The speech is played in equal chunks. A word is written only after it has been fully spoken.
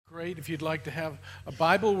great if you'd like to have a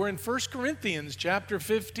Bible. We're in 1 Corinthians chapter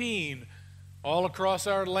 15, all across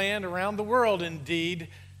our land, around the world indeed.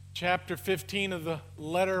 Chapter 15 of the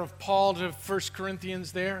letter of Paul to 1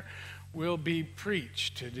 Corinthians there will be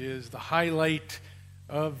preached. It is the highlight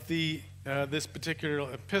of this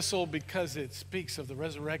particular epistle because it speaks of the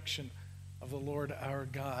resurrection of the Lord our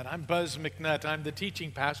God. I'm Buzz McNutt. I'm the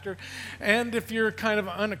teaching pastor. And if you're kind of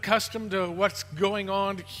unaccustomed to what's going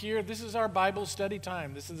on here, this is our Bible study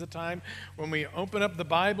time. This is the time when we open up the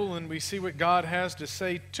Bible and we see what God has to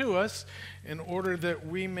say to us in order that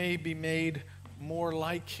we may be made more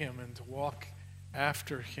like Him and to walk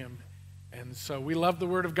after Him. And so we love the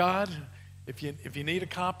Word of God. If you need a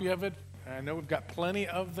copy of it, I know we've got plenty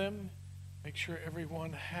of them. Make sure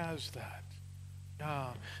everyone has that.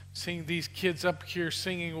 Seeing these kids up here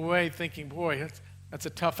singing away, thinking, boy, that's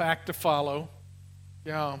a tough act to follow.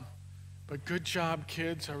 Yeah, but good job,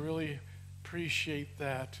 kids. I really appreciate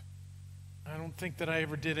that. I don't think that I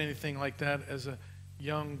ever did anything like that as a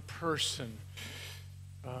young person.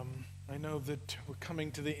 I know that we're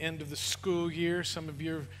coming to the end of the school year. Some of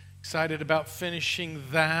you are excited about finishing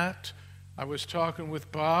that. I was talking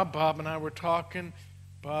with Bob. Bob and I were talking.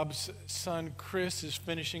 Bob's son, Chris, is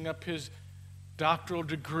finishing up his doctoral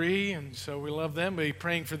degree, and so we love them. We're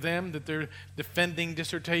praying for them that they're defending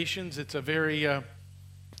dissertations. It's a very,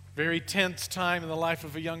 very tense time in the life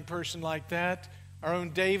of a young person like that. Our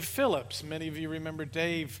own Dave Phillips, many of you remember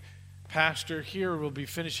Dave, pastor here, will be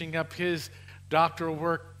finishing up his doctoral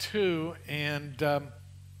work too, and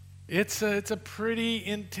it's a pretty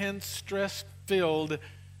intense, stress-filled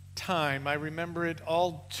time. I remember it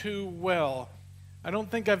all too well. I don't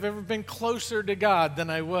think I've ever been closer to God than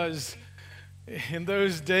I was in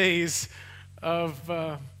those days of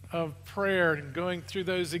prayer and going through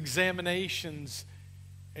those examinations.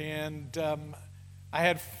 And I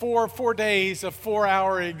had four days of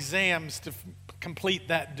 4-hour exams to complete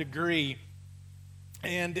that degree.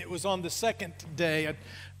 And it was on the second day, I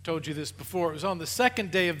told you this before, it was on the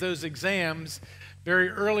second day of those exams, very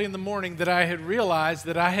early in the morning, that I had realized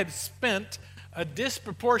that I had spent a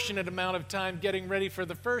disproportionate amount of time getting ready for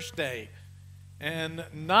the first day and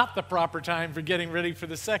not the proper time for getting ready for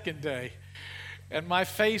the second day. And my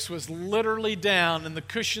face was literally down in the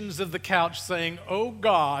cushions of the couch saying, "Oh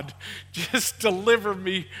God, just deliver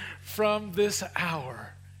me from this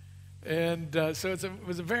hour." And so it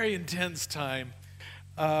was a very intense time.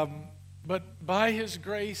 But by His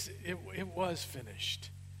grace, it was finished.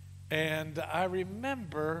 And I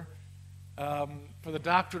remember for the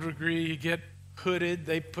doctoral degree, you get hooded.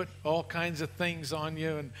 They put all kinds of things on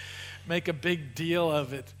you and make a big deal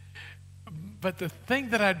of it. But the thing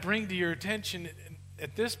that I'd bring to your attention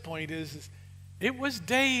at this point is it was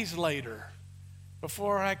days later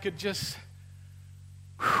before I could just,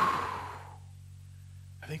 I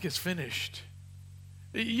think it's finished.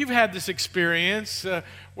 You've had this experience,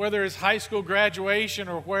 whether it's high school graduation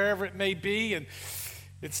or wherever it may be, and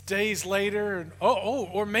it's days later, and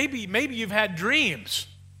or maybe you've had dreams.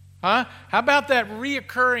 Huh? How about that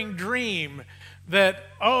reoccurring dream that,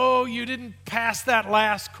 you didn't pass that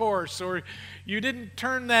last course, or you didn't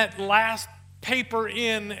turn that last paper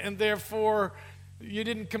in, and therefore you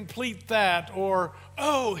didn't complete that, or,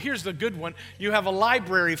 here's the good one, you have a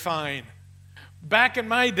library fine. Back in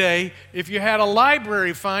my day, if you had a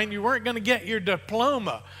library fine, you weren't going to get your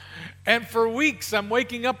diploma. And for weeks, I'm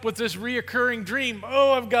waking up with this reoccurring dream.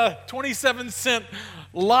 I've got a 27-cent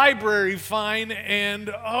library fine, and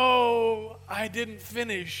I didn't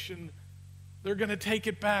finish, and they're going to take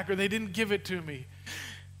it back, or they didn't give it to me.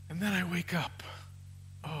 And then I wake up.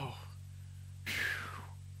 I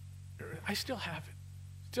still have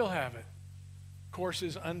it.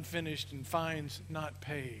 Courses unfinished and fines not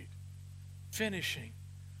paid. Finishing.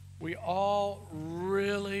 We all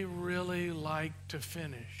really, really like to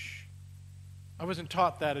finish. I wasn't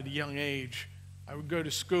taught that at a young age. I would go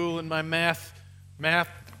to school and my math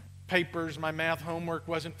papers, my math homework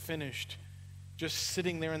wasn't finished. Just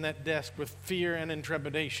sitting there in that desk with fear and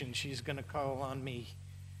trepidation. She's going to call on me.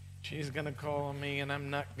 She's going to call on me, and I'm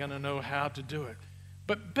not going to know how to do it.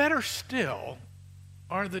 But better still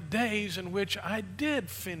are the days in which I did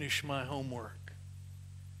finish my homework.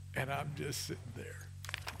 And I'm just sitting there.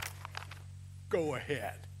 Go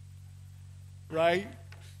ahead. Right?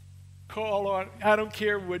 Call on, I don't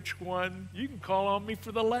care which one. You can call on me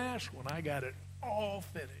for the last one. I got it all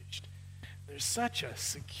finished. There's such a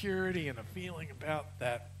security and a feeling about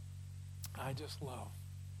that I just love.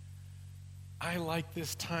 I like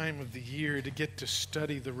this time of the year to get to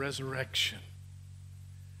study the resurrection.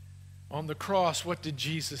 On the cross, what did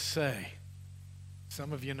Jesus say?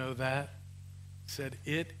 Some of you know that. He said,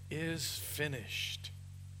 "It is finished."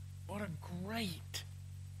 What a great.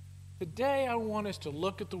 Today I want us to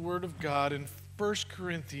look at the Word of God in 1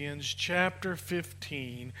 Corinthians chapter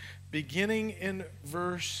 15, beginning in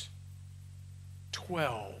verse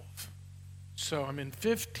 12. So I'm in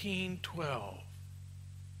 15:12.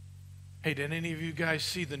 Hey, did any of you guys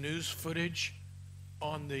see the news footage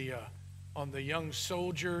on the young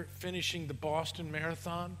soldier finishing the Boston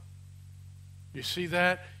Marathon? You see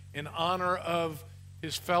that? In honor of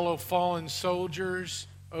his fellow fallen soldiers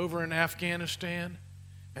over in Afghanistan.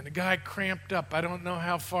 And the guy cramped up. I don't know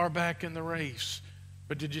how far back in the race,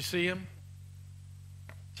 but did you see him?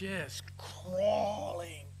 Just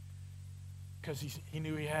crawling. Because he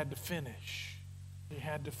knew he had to finish. He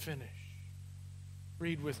had to finish.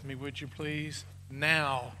 Read with me, would you please?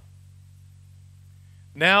 Now,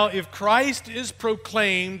 if Christ is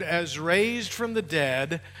proclaimed as raised from the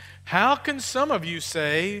dead, how can some of you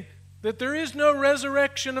say that there is no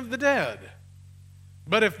resurrection of the dead?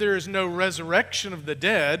 But if there is no resurrection of the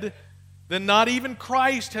dead, then not even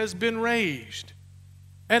Christ has been raised.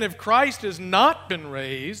 And if Christ has not been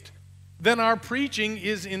raised, then our preaching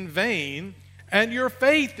is in vain, and your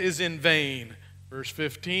faith is in vain. Verse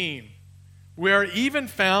 15. We are even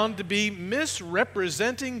found to be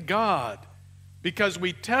misrepresenting God, because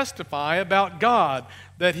we testify about God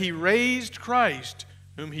that He raised Christ,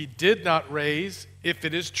 whom He did not raise, if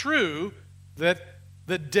it is true that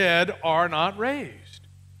the dead are not raised.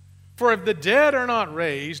 For if the dead are not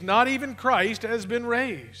raised, not even Christ has been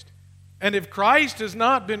raised. And if Christ has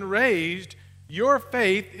not been raised, your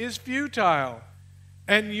faith is futile,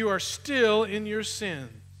 and you are still in your sins.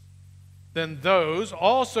 Then those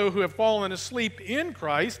also who have fallen asleep in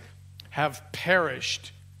Christ have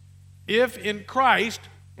perished. If in Christ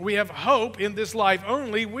we have hope in this life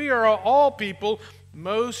only, we are all people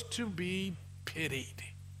most to be pitied.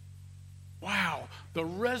 Wow, the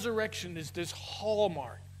resurrection is this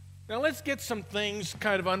hallmark. Now let's get some things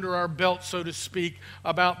kind of under our belt, so to speak,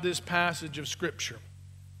 about this passage of Scripture.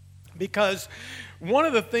 Because one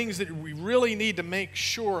of the things that we really need to make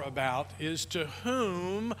sure about is to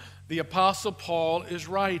whom the Apostle Paul is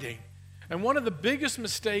writing. And one of the biggest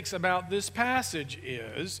mistakes about this passage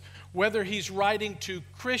is whether he's writing to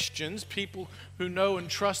Christians, people who know and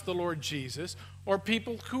trust the Lord Jesus, or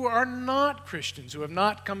people who are not Christians, who have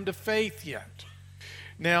not come to faith yet.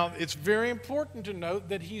 Now, it's very important to note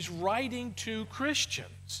that he's writing to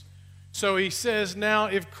Christians. So he says, now,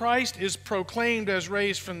 if Christ is proclaimed as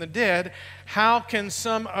raised from the dead, how can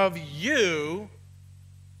some of you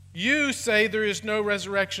say there is no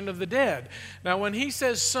resurrection of the dead? Now, when he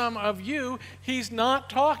says some of you, he's not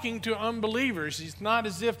talking to unbelievers. He's not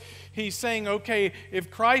as if he's saying, okay,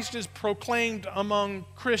 if Christ is proclaimed among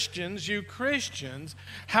Christians, you Christians,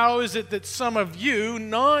 how is it that some of you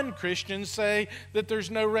non-Christians say that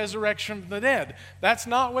there's no resurrection from the dead? That's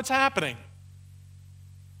not what's happening.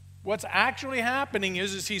 What's actually happening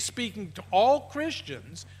is he's speaking to all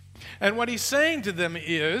Christians, and what he's saying to them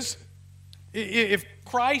is, if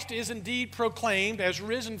Christ is indeed proclaimed as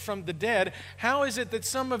risen from the dead, how is it that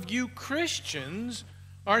some of you Christians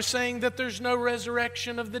are saying that there's no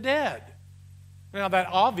resurrection of the dead? Now that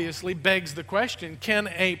obviously begs the question, can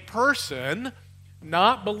a person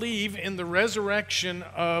not believe in the resurrection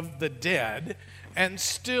of the dead and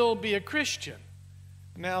still be a Christian?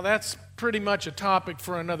 Now that's pretty much a topic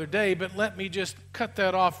for another day, but let me just cut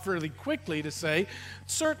that off fairly quickly to say,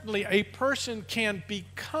 certainly a person can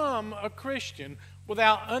become a Christian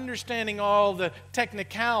without understanding all the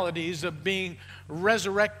technicalities of being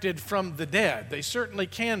resurrected from the dead. They certainly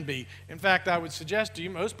can be. In fact, I would suggest to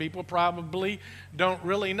you, most people probably don't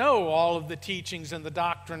really know all of the teachings and the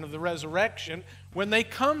doctrine of the resurrection when they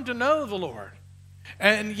come to know the Lord.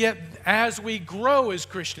 And yet, as we grow as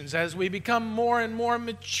Christians, as we become more and more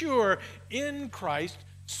mature in Christ,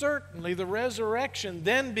 certainly the resurrection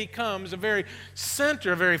then becomes a very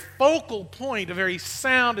center, a very focal point, a very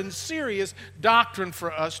sound and serious doctrine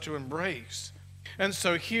for us to embrace. And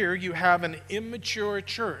so here you have an immature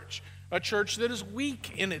church, a church that is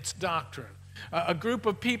weak in its doctrine, a group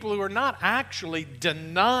of people who are not actually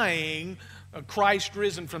denying Christ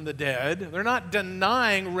risen from the dead. They're not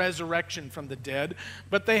denying resurrection from the dead,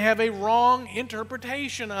 but they have a wrong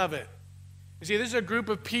interpretation of it. You see, this is a group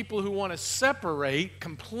of people who want to separate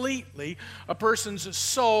completely a person's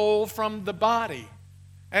soul from the body.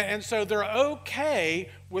 And so they're okay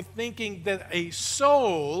with thinking that a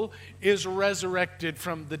soul is resurrected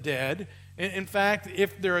from the dead. In fact,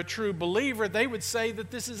 if they're a true believer, they would say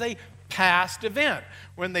that this is a past event.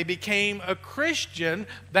 When they became a Christian,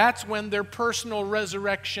 that's when their personal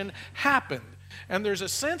resurrection happened. And there's a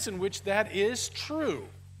sense in which that is true.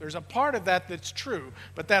 There's a part of that that's true,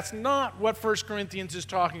 but that's not what 1 Corinthians is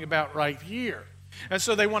talking about right here. And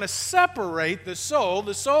so they want to separate the soul.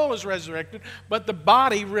 The soul is resurrected, but the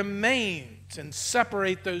body remains, and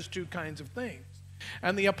separate those two kinds of things.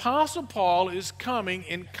 And the Apostle Paul is coming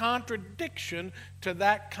in contradiction to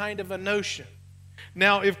that kind of a notion.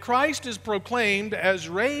 Now, if Christ is proclaimed as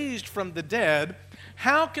raised from the dead,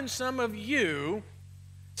 how can some of you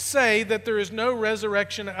say that there is no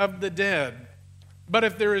resurrection of the dead? But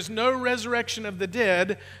if there is no resurrection of the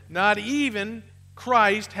dead, not even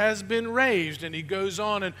Christ has been raised. And he goes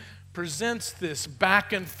on and presents this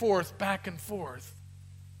back and forth, back and forth.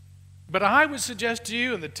 But I would suggest to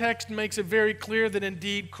you, and the text makes it very clear, that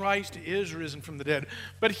indeed Christ is risen from the dead.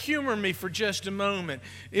 But humor me for just a moment.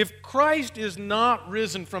 If Christ is not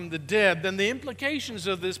risen from the dead, then the implications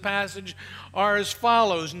of this passage are as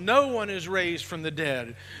follows. No one is raised from the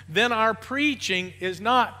dead. Then our preaching is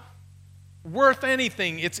not worth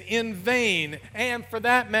anything. It's in vain. And for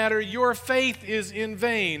that matter, your faith is in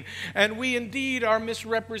vain. And we indeed are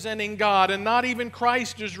misrepresenting God, and not even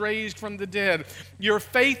Christ is raised from the dead. Your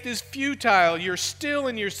faith is futile. You're still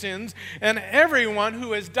in your sins, and everyone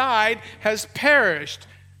who has died has perished.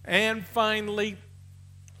 And finally,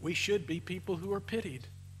 we should be people who are pitied.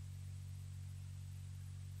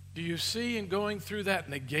 Do you see, in going through that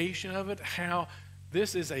negation of it, how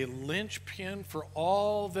this is a linchpin for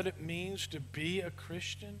all that it means to be a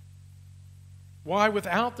Christian? Why,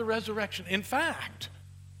 without the resurrection, in fact,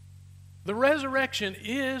 the resurrection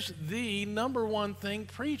is the number one thing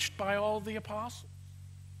preached by all the apostles.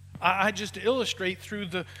 I just illustrate through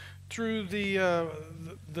the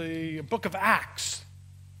book of Acts,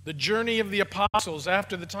 the journey of the apostles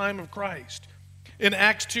after the time of Christ. In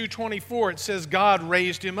Acts 2:24, it says God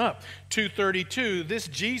raised him up. 2:32, this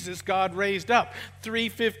Jesus God raised up.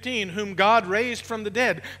 3:15, whom God raised from the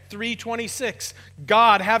dead. 3:26,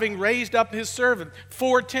 God having raised up his servant.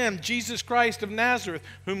 4:10, Jesus Christ of Nazareth,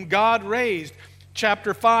 whom God raised.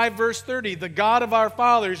 Chapter 5, verse 30, the God of our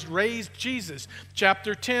fathers raised Jesus.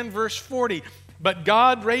 Chapter 10, verse 40, but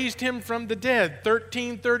God raised him from the dead.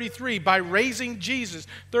 13:33, by raising Jesus.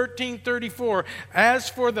 13:34, as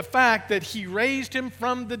for the fact that he raised him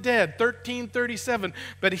from the dead. 13:37,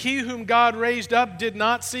 but he whom God raised up did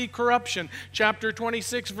not see corruption. Chapter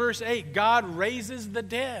 26, verse 8, God raises the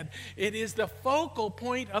dead. It is the focal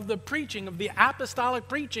point of the preaching, of the apostolic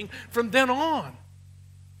preaching from then on.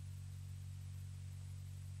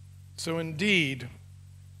 So indeed,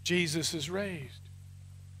 Jesus is raised.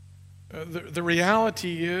 The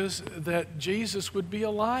reality is that Jesus would be a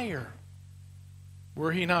liar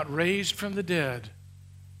were he not raised from the dead.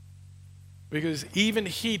 Because even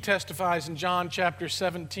he testifies in John chapter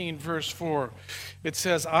 17, verse 4. It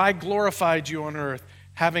says, I glorified you on earth,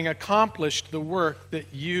 having accomplished the work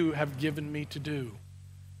that you have given me to do.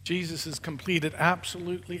 Jesus has completed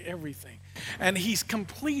absolutely everything. And he's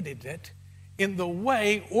completed it in the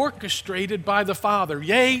way orchestrated by the Father.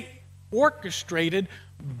 Yea, orchestrated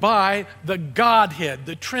by the Godhead,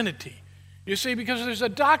 the Trinity. You see, because there's a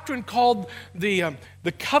doctrine called the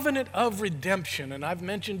covenant of redemption, and I've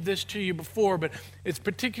mentioned this to you before, but it's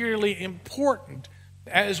particularly important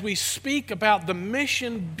as we speak about the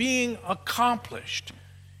mission being accomplished.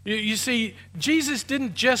 You see, Jesus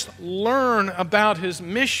didn't just learn about his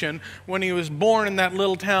mission when he was born in that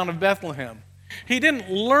little town of Bethlehem. He didn't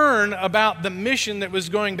learn about the mission that was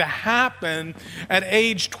going to happen at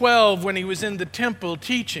age 12 when he was in the temple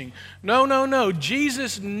teaching. No.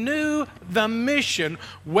 Jesus knew the mission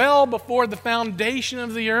well before the foundation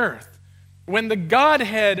of the earth. When the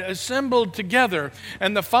Godhead assembled together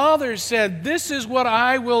and the Father said, this is what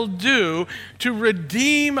I will do to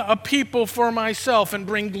redeem a people for myself and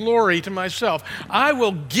bring glory to myself. I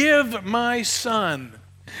will give my Son.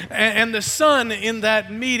 And the Son in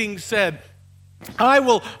that meeting said, I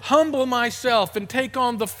will humble myself and take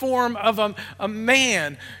on the form of a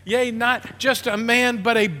man, yea, not just a man,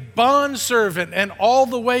 but a bondservant, and all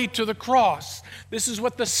the way to the cross. This is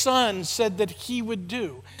what the Son said that he would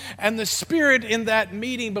do. And the Spirit in that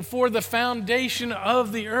meeting before the foundation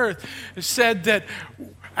of the earth said that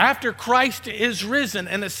after Christ is risen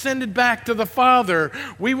and ascended back to the Father,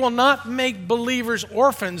 we will not make believers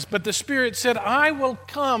orphans, but the Spirit said, I will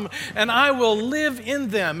come and I will live in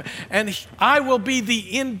them, and I will be the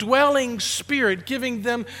indwelling Spirit, giving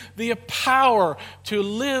them the power to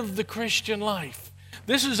live the Christian life.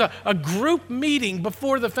 This is a group meeting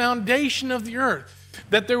before the foundation of the earth,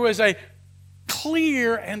 that there was a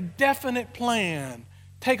clear and definite plan.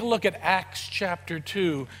 Take a look at Acts chapter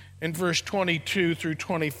 2. In verse 22 through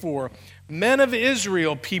 24, men of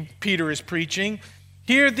Israel, Peter is preaching,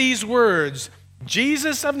 hear these words,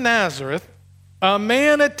 Jesus of Nazareth, a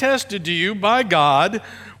man attested to you by God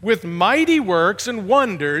with mighty works and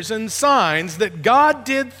wonders and signs that God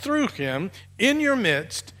did through him in your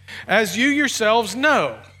midst, as you yourselves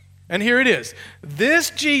know. And here it is. This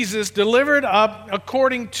Jesus delivered up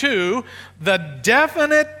according to the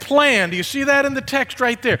definite plan. Do you see that in the text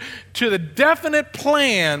right there? To the definite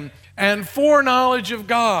plan and foreknowledge of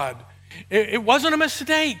God. It wasn't a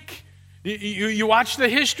mistake. You watch the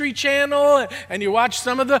History Channel and you watch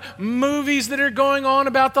some of the movies that are going on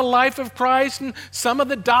about the life of Christ and some of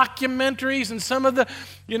the documentaries and some of the,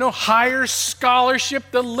 higher scholarship,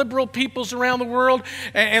 the liberal peoples around the world,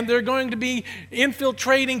 and they're going to be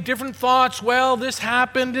infiltrating different thoughts. Well, this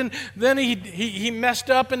happened and then he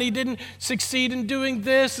messed up and he didn't succeed in doing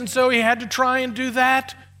this, and so he had to try and do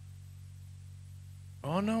that.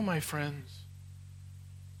 Oh no, my friends.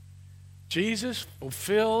 Jesus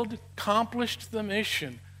fulfilled, accomplished the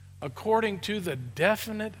mission according to the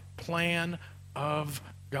definite plan of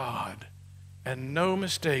God. And no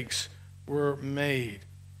mistakes were made.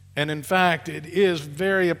 And in fact, it is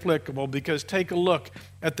very applicable, because take a look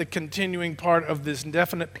at the continuing part of this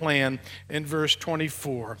definite plan in verse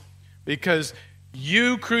 24. Because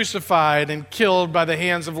you crucified and killed by the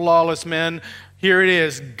hands of lawless men, here it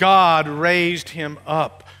is, God raised him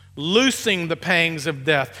up, loosing the pangs of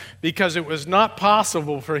death, because it was not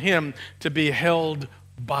possible for him to be held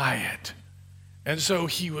by it. And so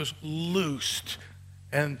he was loosed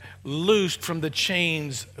from the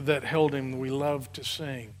chains that held him. We love to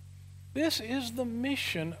sing. This is the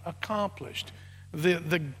mission accomplished.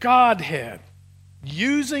 The Godhead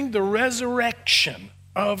using the resurrection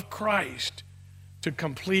of Christ to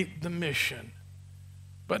complete the mission.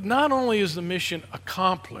 But not only is the mission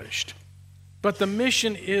accomplished, but the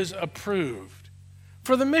mission is approved.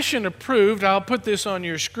 For the mission approved, I'll put this on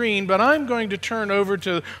your screen, but I'm going to turn over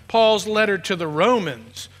to Paul's letter to the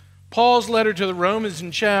Romans. Paul's letter to the Romans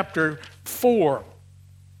in chapter 4.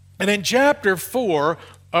 And in chapter 4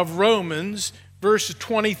 of Romans, verses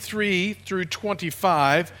 23 through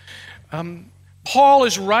 25, Paul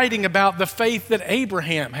is writing about the faith that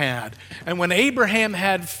Abraham had. And when Abraham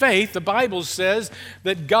had faith, the Bible says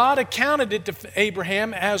that God accounted it to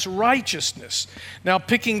Abraham as righteousness. Now,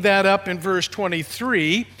 picking that up in verse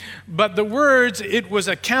 23, but the words, "it was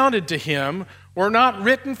accounted to him," were not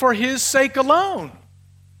written for his sake alone,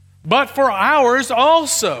 but for ours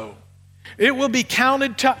also. It will be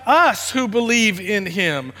counted to us who believe in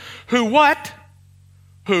him. Who what?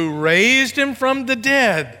 Who raised him from the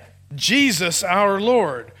dead, Jesus our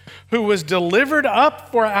Lord, who was delivered up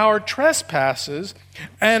for our trespasses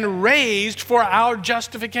and raised for our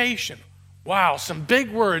justification. Wow, some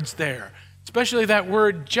big words there, especially that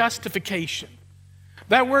word justification.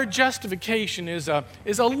 That word justification is a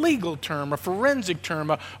legal term, a forensic term,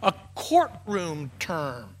 a courtroom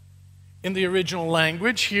term in the original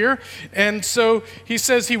language here. And so he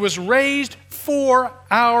says he was raised for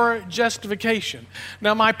our justification.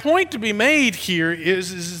 Now, my point to be made here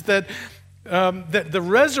is that that the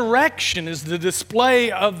resurrection is the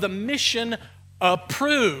display of the mission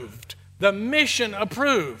approved. The mission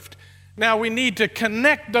approved. Now, we need to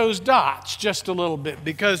connect those dots just a little bit,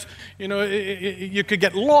 because, you could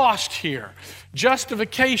get lost here.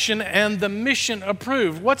 Justification and the mission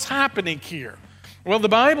approved. What's happening here? Well, the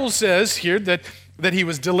Bible says here that he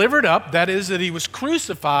was delivered up, that is, that he was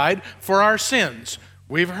crucified for our sins.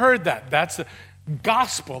 We've heard that. That's the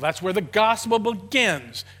gospel. That's where the gospel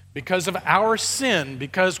begins. Because of our sin,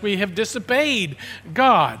 because we have disobeyed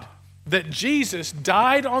God, that Jesus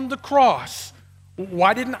died on the cross.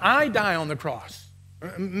 Why didn't I die on the cross?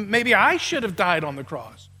 Maybe I should have died on the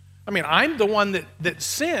cross. I mean, I'm the one that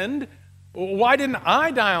sinned. Why didn't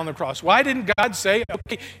I die on the cross? Why didn't God say,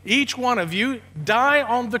 okay, each one of you die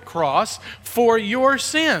on the cross for your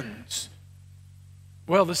sins?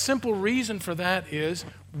 Well, the simple reason for that is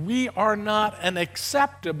we are not an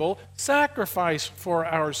acceptable sacrifice for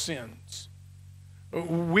our sins.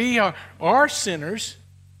 We are sinners.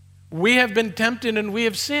 We have been tempted and we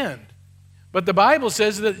have sinned. But the Bible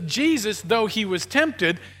says that Jesus, though he was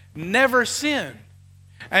tempted, never sinned.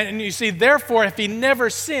 And you see, therefore, if he never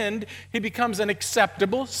sinned, he becomes an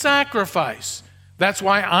acceptable sacrifice. That's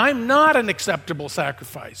why I'm not an acceptable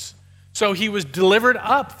sacrifice. So he was delivered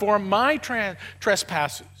up for my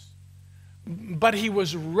trespasses. But he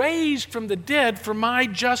was raised from the dead for my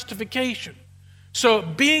justification. So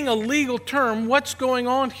being a legal term, what's going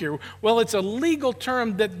on here? Well, it's a legal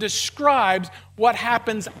term that describes what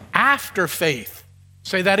happens after faith.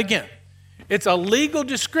 Say that again. It's a legal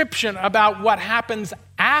description about what happens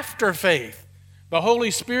after faith. The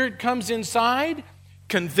Holy Spirit comes inside,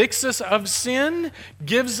 convicts us of sin,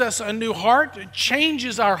 gives us a new heart,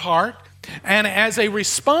 changes our heart, And as a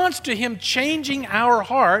response to him changing our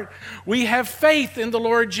heart, we have faith in the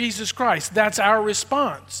Lord Jesus Christ. That's our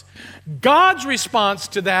response. God's response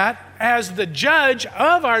to that, as the judge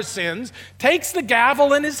of our sins, takes the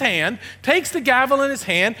gavel in his hand,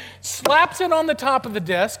 slaps it on the top of the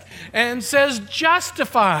desk, and says,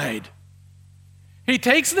 "Justified." He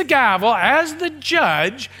takes the gavel as the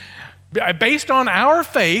judge, based on our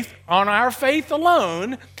faith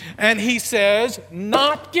alone, and he says,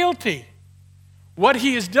 "Not guilty." What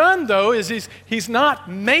he has done, though, is he's not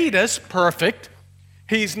made us perfect.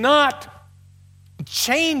 He's not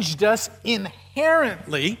changed us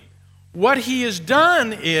inherently. What he has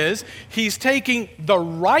done is he's taking the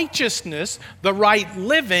righteousness, the right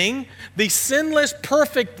living, the sinless,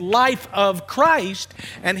 perfect life of Christ,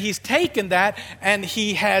 and he's taken that and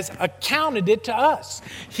he has accounted it to us.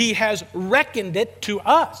 He has reckoned it to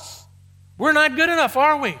us. We're not good enough,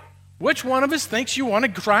 are we? Which one of us thinks you want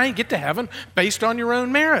to try and get to heaven based on your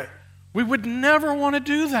own merit? We would never want to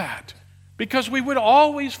do that because we would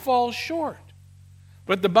always fall short.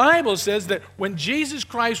 But the Bible says that when Jesus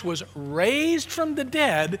Christ was raised from the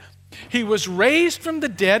dead, he was raised from the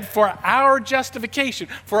dead for our justification,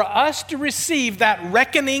 for us to receive that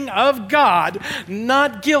reckoning of God,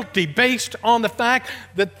 not guilty, based on the fact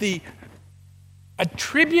that the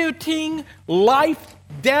attributing life,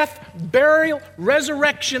 death, burial,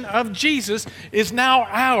 resurrection of Jesus is now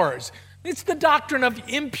ours. It's the doctrine of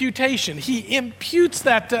imputation. He imputes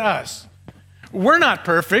that to us. We're not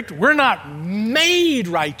perfect. We're not made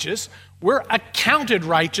righteous. We're accounted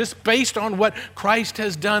righteous based on what Christ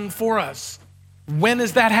has done for us. When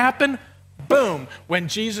does that happen? Boom, when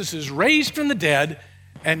Jesus is raised from the dead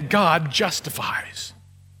and God justifies.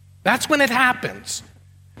 That's when it happens.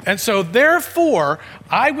 And so therefore,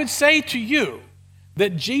 I would say to you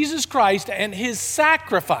that Jesus Christ and his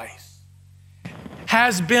sacrifice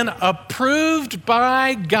has been approved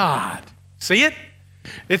by God. See it?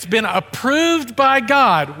 It's been approved by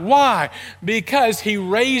God. Why? Because he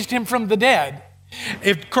raised him from the dead.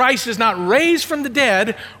 If Christ is not raised from the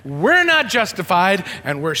dead, we're not justified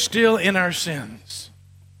and we're still in our sins.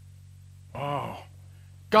 Oh,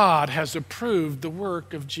 God has approved the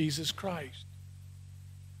work of Jesus Christ.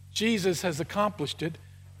 Jesus has accomplished it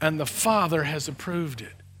and the Father has approved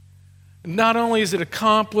it. Not only is it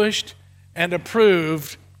accomplished and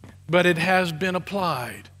approved, but it has been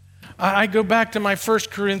applied. I go back to my 1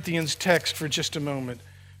 Corinthians text for just a moment.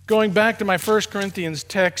 Going back to my 1 Corinthians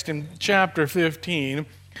text in chapter 15,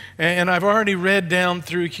 and I've already read down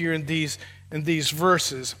through here in these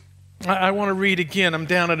verses. I want to read again. I'm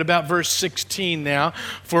down at about verse 16 now.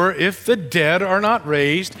 For if the dead are not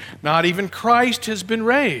raised, not even Christ has been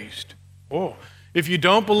raised. Oh, if you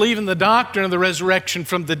don't believe in the doctrine of the resurrection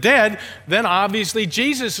from the dead, then obviously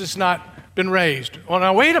Jesus has not been raised. Well,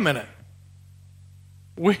 now wait a minute.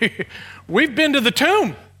 We've been to the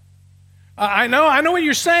tomb. I know what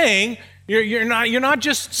you're saying. You're not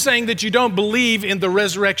just saying that you don't believe in the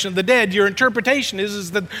resurrection of the dead. Your interpretation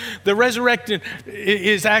is that the resurrection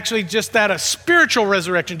is actually just that, a spiritual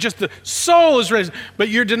resurrection, just the soul is raised, but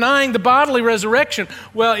you're denying the bodily resurrection.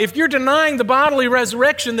 Well, if you're denying the bodily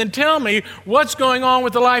resurrection, then tell me what's going on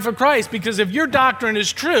with the life of Christ, because if your doctrine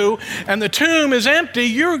is true and the tomb is empty,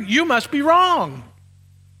 you must be wrong.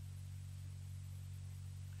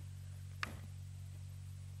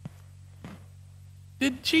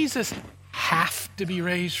 Did Jesus have to be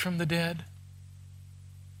raised from the dead?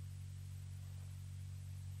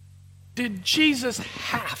 Did Jesus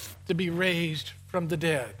have to be raised from the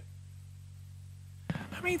dead?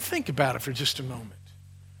 I mean, think about it for just a moment.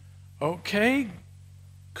 Okay,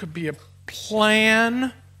 could be a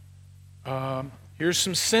plan. Here's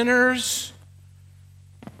some sinners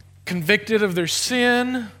convicted of their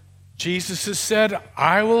sin. Jesus has said,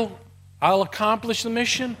 I'll accomplish the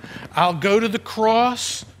mission. I'll go to the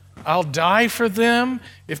cross. I'll die for them.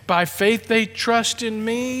 If by faith they trust in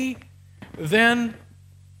me, then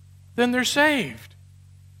they're saved.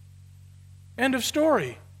 End of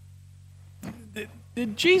story.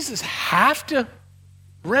 Did Jesus have to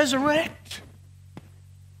resurrect?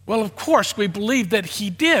 Well, of course, we believe that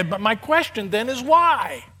he did, but my question then is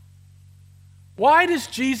why? Why does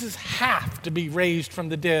Jesus have to be raised from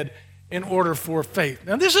the dead in order for faith?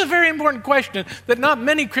 Now, this is a very important question that not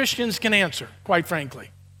many Christians can answer, quite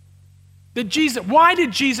frankly. Why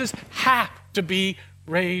did Jesus have to be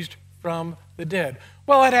raised from the dead?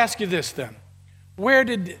 Well, I'd ask you this then. Where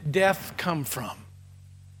did death come from?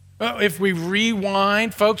 Well, if we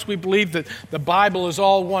rewind, folks, we believe that the Bible is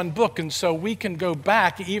all one book, and so we can go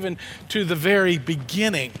back even to the very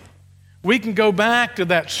beginning. We can go back to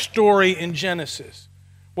that story in Genesis,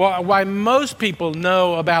 Well, why most people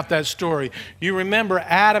know about that story. You remember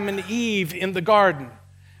Adam and Eve in the garden.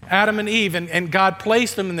 Adam and Eve, and God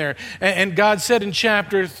placed them in there. And God said in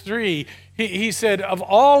chapter 3, He said, of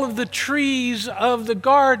all of the trees of the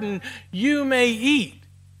garden you may eat,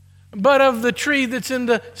 but of the tree that's in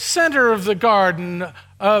the center of the garden,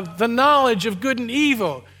 of the knowledge of good and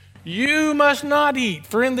evil, you must not eat,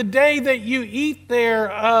 for in the day that you eat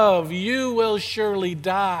thereof, you will surely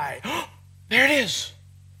die. There it is.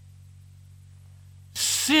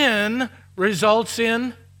 Sin results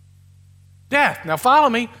in death. Now follow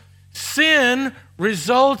me. Sin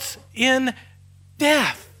results in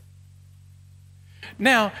death.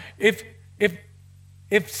 Now, if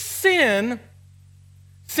sin's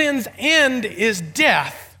end is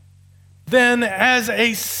death, then as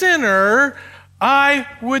a sinner, I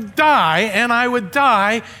would die, and I would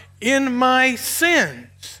die in my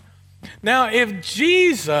sins. Now, if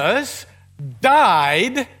Jesus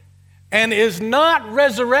died and is not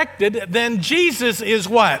resurrected, then Jesus is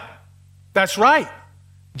what? That's right.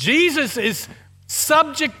 Jesus is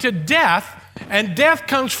subject to death, and death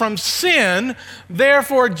comes from sin.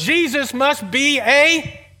 Therefore, Jesus must be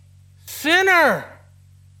a sinner.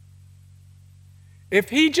 If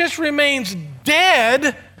he just remains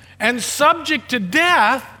dead and subject to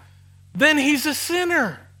death, then he's a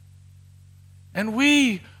sinner. And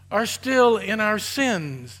we are still in our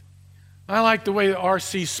sins. I like the way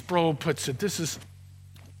R.C. Sproul puts it. This is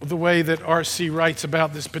the way that R.C. writes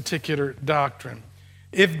about this particular doctrine.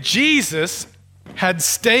 If Jesus had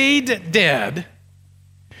stayed dead,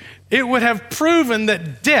 it would have proven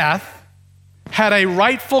that death had a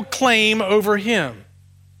rightful claim over him.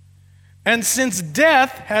 And since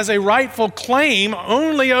death has a rightful claim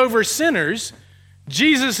only over sinners,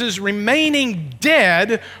 Jesus' remaining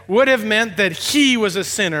dead would have meant that he was a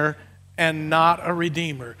sinner and not a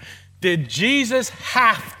redeemer. Did Jesus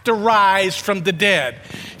have to rise from the dead?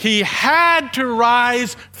 He had to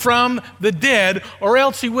rise from the dead, or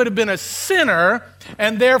else he would have been a sinner,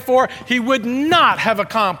 and therefore he would not have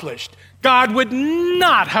accomplished. God would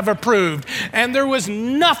not have approved, and there was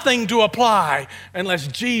nothing to apply unless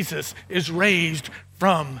Jesus is raised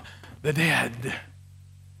from the dead.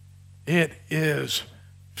 It is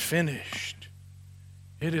finished.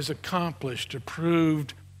 It is accomplished,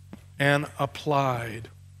 approved, and applied.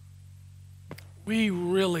 We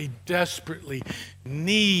really desperately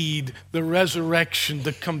need the resurrection,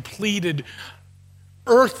 the completed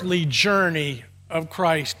earthly journey of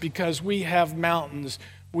Christ, because we have mountains,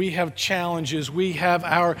 we have challenges, we have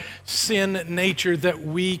our sin nature that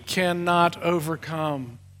we cannot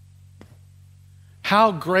overcome.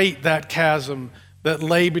 How great that chasm that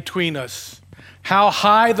lay between us. How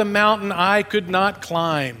high the mountain I could not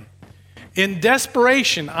climb. In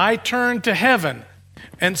desperation, I turned to heaven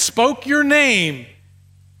and spoke your name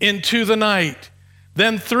into the night.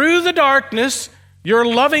 Then through the darkness, your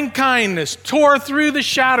loving kindness tore through the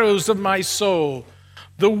shadows of my soul.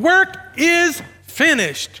 The work is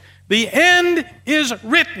finished. The end is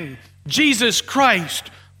written. Jesus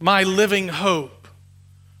Christ, my living hope.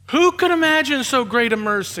 Who could imagine so great a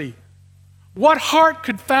mercy? What heart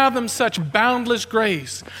could fathom such boundless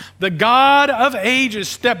grace? The God of ages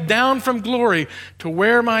stepped down from glory to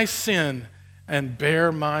wear my sin and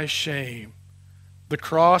bear my shame. The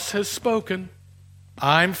cross has spoken.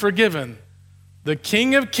 I'm forgiven. The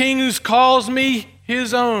King of Kings calls me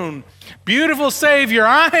his own. Beautiful Savior,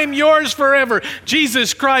 I'm yours forever.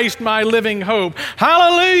 Jesus Christ, my living hope.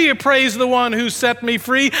 Hallelujah, praise the one who set me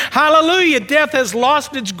free. Hallelujah, death has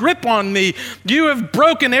lost its grip on me. You have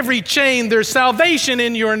broken every chain. There's salvation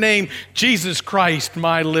in your name. Jesus Christ,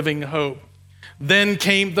 my living hope. Then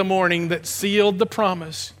came the morning that sealed the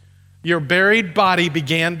promise. Your buried body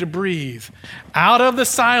began to breathe. Out of the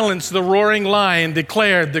silence, the roaring lion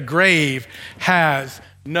declared, the grave has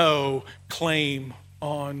no claim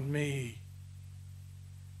on me.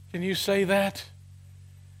 Can you say that?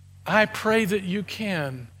 I pray that you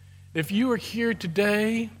can. If you are here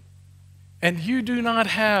today and you do not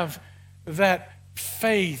have that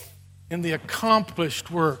faith in the accomplished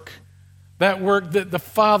work, that work that the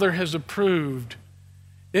Father has approved,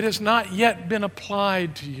 it has not yet been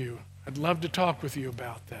applied to you. I'd love to talk with you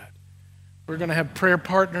about that. We're going to have prayer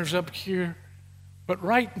partners up here. But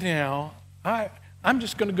right now, I'm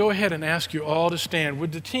just going to go ahead and ask you all to stand.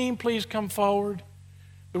 Would the team please come forward?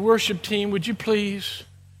 The worship team, would you please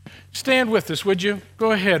stand with us, would you?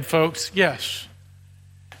 Go ahead, folks. Yes.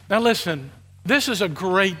 Now listen, this is a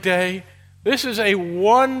great day. This is a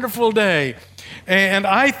wonderful day. And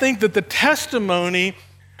I think that the testimony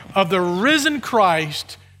of the risen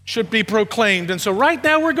Christ should be proclaimed. And so right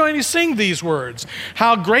now we're going to sing these words.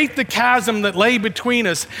 How great the chasm that lay between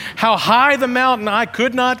us, how high the mountain I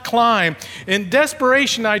could not climb. In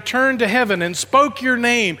desperation I turned to heaven and spoke your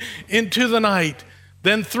name into the night.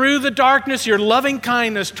 Then through the darkness your loving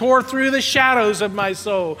kindness tore through the shadows of my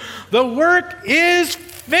soul. The work is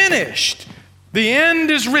finished. The end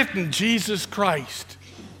is written, Jesus Christ.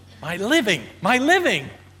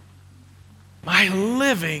 My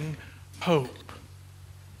living hope.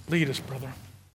 Lead us, brother.